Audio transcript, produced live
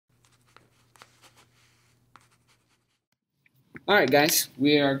Alright guys,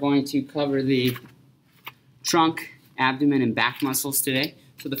 we are going to cover the trunk, abdomen, and back muscles today.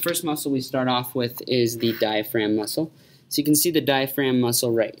 So the first muscle we start off with is the diaphragm muscle. So you can see the diaphragm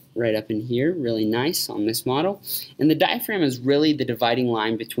muscle right up in here, really nice on this model. And the diaphragm is really the dividing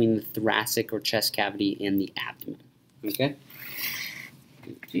line between the thoracic or chest cavity and the abdomen. Okay?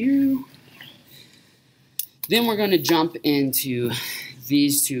 Then we're going to jump into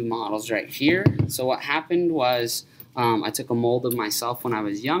these two models right here. So what happened was I took a mold of myself when I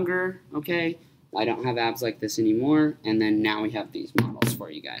was younger, okay? I don't have abs like this anymore, and then now we have these models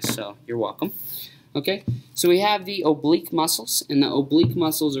for you guys, so you're welcome. Okay, so we have the oblique muscles, and the oblique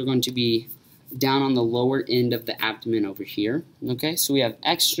muscles are going to be down on the lower end of the abdomen over here. Okay, so we have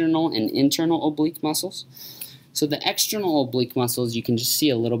external and internal oblique muscles. So the external oblique muscles, you can just see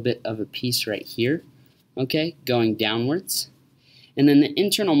a little bit of a piece right here, okay, going downwards. And then the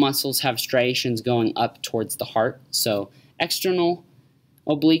internal muscles have striations going up towards the heart. So external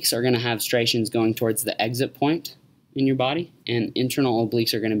obliques are going to have striations going towards the exit point in your body, and internal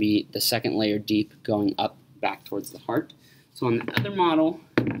obliques are going to be the second layer deep going up back towards the heart. So on the other model,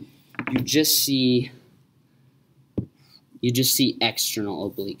 you just see external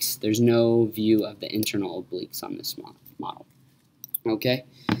obliques. There's no view of the internal obliques on this model. Okay?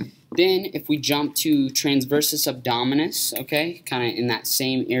 Then if we jump to Transversus Abdominus, okay, kind of in that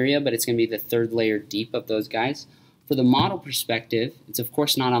same area, but it's going to be the third layer deep of those guys. For the model perspective, it's of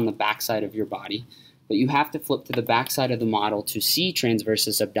course not on the back side of your body, but you have to flip to the back side of the model to see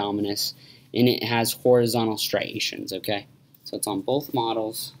Transversus Abdominus, and it has horizontal striations, okay? So it's on both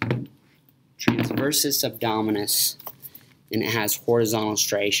models, Transversus Abdominus, and it has horizontal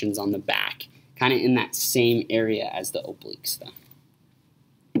striations on the back, kind of in that same area as the obliques, though.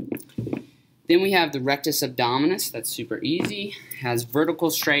 Then we have the Rectus Abdominus. That's super easy. Has vertical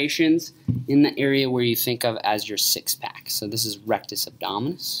striations in the area where you think of as your six-pack. So this is Rectus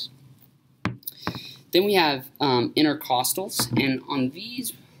Abdominus. Then we have Intercostals, and on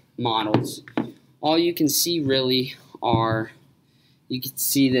these models, all you can see really are, you can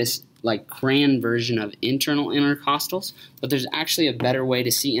see this like crayon version of internal intercostals, but there's actually a better way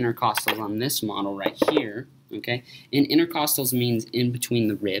to see intercostals on this model right here, okay? And intercostals means in between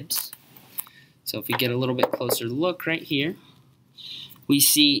the ribs. So if we get a little bit closer look right here, we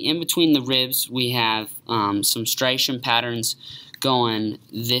see in between the ribs we have some striation patterns going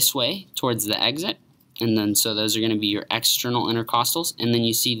this way towards the exit, and then so those are going to be your external intercostals, and then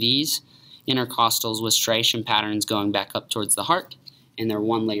you see these intercostals with striation patterns going back up towards the heart, and they're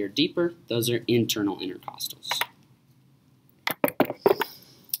one layer deeper. Those are internal intercostals.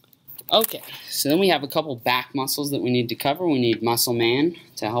 Okay, so then we have a couple back muscles that we need to cover. We need muscle man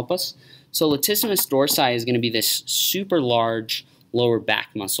to help us. So latissimus dorsi is going to be this super large lower back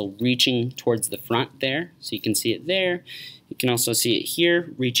muscle reaching towards the front there. So you can see it there. You can also see it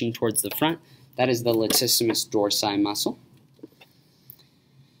here reaching towards the front. That is the latissimus dorsi muscle.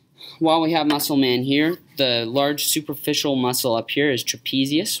 While we have muscle man here, the large superficial muscle up here is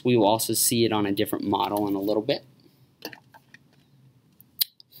trapezius. We will also see it on a different model in a little bit.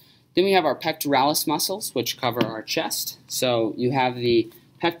 Then we have our pectoralis muscles, which cover our chest. So you have the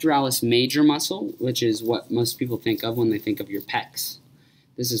pectoralis major muscle, which is what most people think of when they think of your pecs.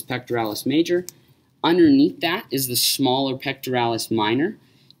 This is pectoralis major. Underneath that is the smaller pectoralis minor.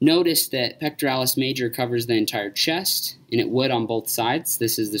 Notice that pectoralis major covers the entire chest, and it would on both sides.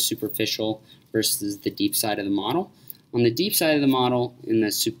 This is the superficial versus the deep side of the model. On the deep side of the model, in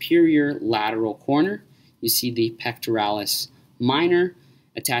the superior lateral corner, you see the pectoralis minor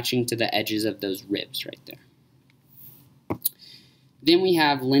attaching to the edges of those ribs right there. Then we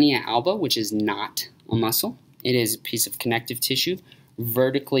have linea alba, which is not a muscle. It is a piece of connective tissue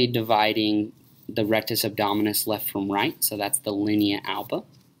vertically dividing the rectus abdominis left from right, so that's the linea alba.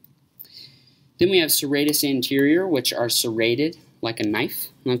 Then we have serratus anterior, which are serrated like a knife,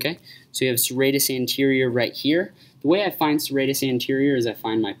 okay? So you have serratus anterior right here. The way I find serratus anterior is I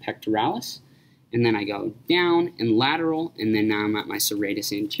find my pectoralis, and then I go down and lateral, and then now I'm at my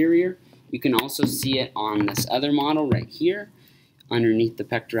serratus anterior. You can also see it on this other model right here. Underneath the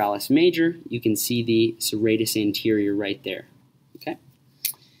pectoralis major, you can see the serratus anterior right there. Okay.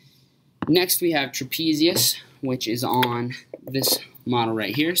 Next we have trapezius, which is on this model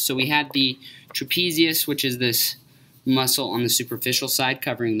right here. So we had the trapezius, which is this muscle on the superficial side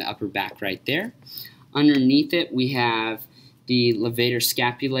covering the upper back right there. Underneath it we have the levator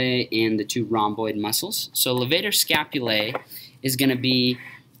scapulae and the two rhomboid muscles. So levator scapulae is going to be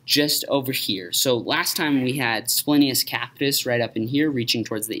just over here. So last time we had splenius capitis right up in here reaching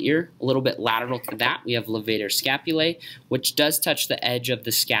towards the ear. A little bit lateral to that we have levator scapulae, which does touch the edge of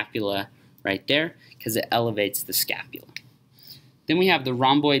the scapula right there because it elevates the scapula. Then we have the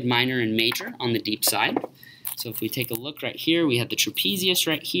rhomboid minor and major on the deep side. So if we take a look right here, we have the trapezius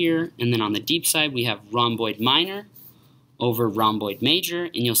right here, and then on the deep side we have rhomboid minor over rhomboid major,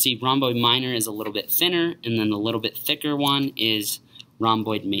 and you'll see rhomboid minor is a little bit thinner, and then the little bit thicker one is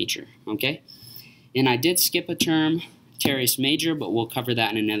rhomboid major, okay? And I did skip a term, teres major, but we'll cover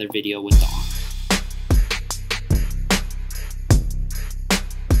that in another video with the